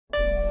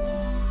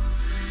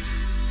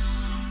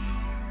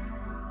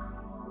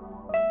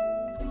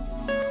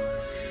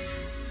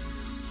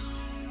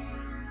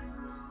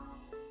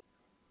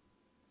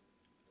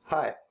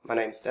My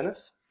name's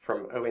Dennis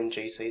from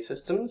ONGC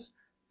Systems,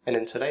 and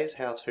in today's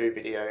how-to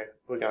video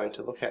we're going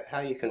to look at how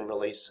you can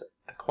release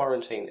a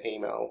quarantine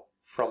email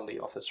from the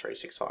Office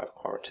 365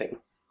 quarantine.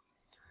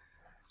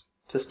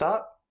 To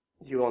start,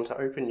 you want to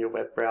open your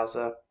web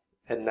browser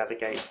and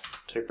navigate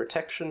to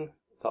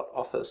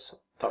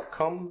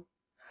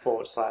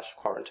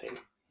protection.office.com/quarantine.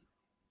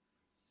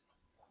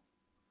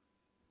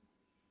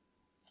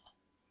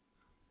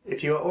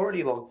 If you are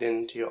already logged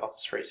into your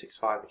Office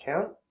 365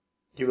 account,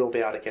 you will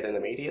be able to get in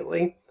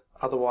immediately,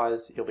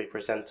 otherwise you'll be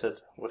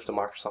presented with the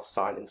Microsoft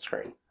sign-in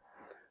screen.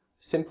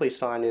 Simply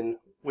sign in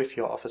with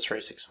your Office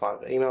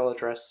 365 email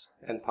address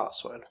and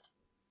password.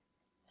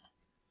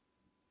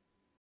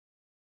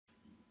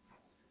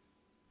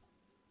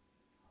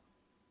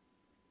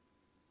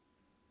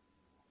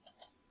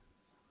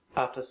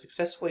 After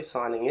successfully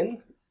signing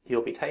in,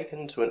 you'll be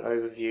taken to an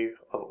overview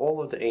of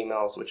all of the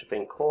emails which have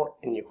been caught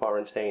in your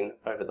quarantine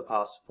over the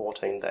past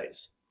 14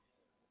 days.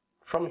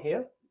 From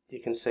here, you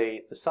can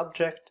see the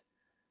subject,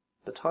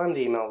 the time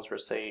the email was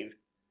received,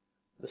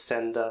 the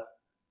sender,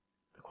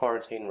 the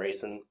quarantine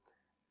reason,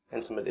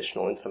 and some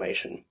additional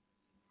information.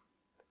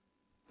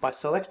 By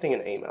selecting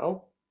an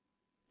email,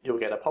 you'll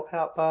get a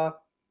pop-out bar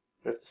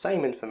with the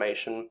same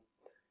information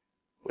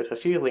with a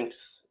few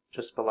links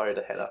just below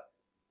the header.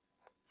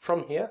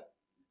 From here,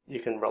 you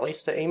can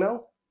release the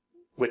email,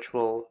 which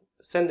will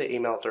send the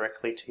email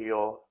directly to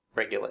your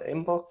regular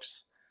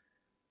inbox,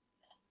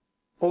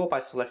 or by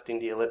selecting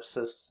the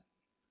ellipsis,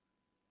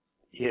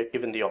 you're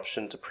given the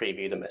option to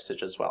preview the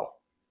message as well.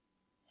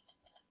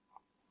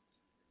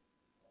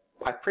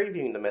 By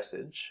previewing the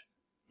message,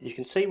 you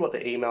can see what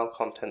the email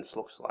contents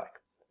looks like,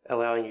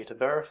 allowing you to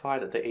verify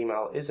that the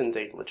email is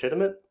indeed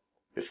legitimate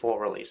before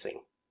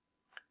releasing.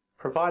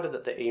 Provided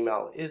that the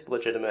email is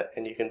legitimate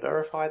and you can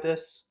verify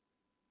this,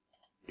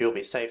 you'll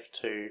be safe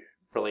to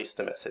release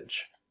the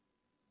message.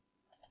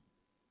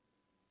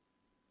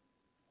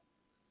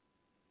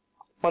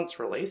 Once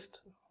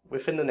released,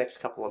 within the next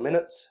couple of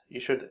minutes,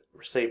 you should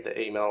receive the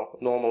email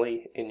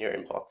normally in your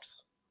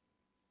inbox.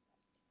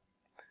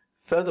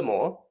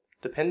 Furthermore,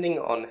 depending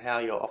on how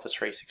your Office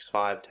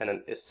 365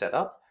 tenant is set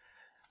up,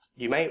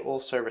 you may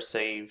also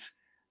receive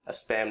a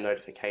spam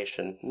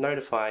notification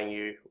notifying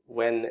you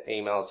when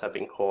emails have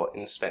been caught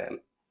in spam.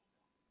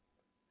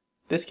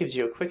 This gives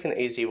you a quick and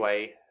easy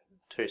way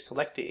to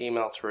select the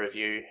email to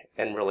review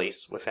and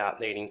release without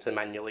needing to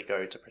manually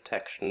go to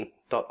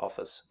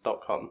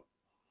protection.office.com.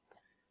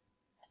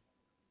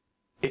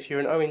 If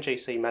you're an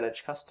ONGC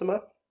managed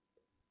customer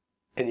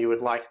and you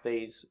would like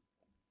these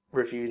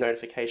review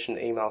notification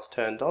emails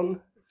turned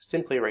on,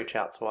 simply reach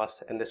out to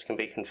us and this can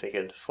be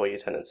configured for your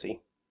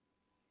tenancy.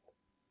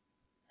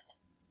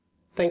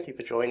 Thank you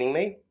for joining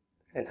me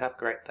and have a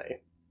great day.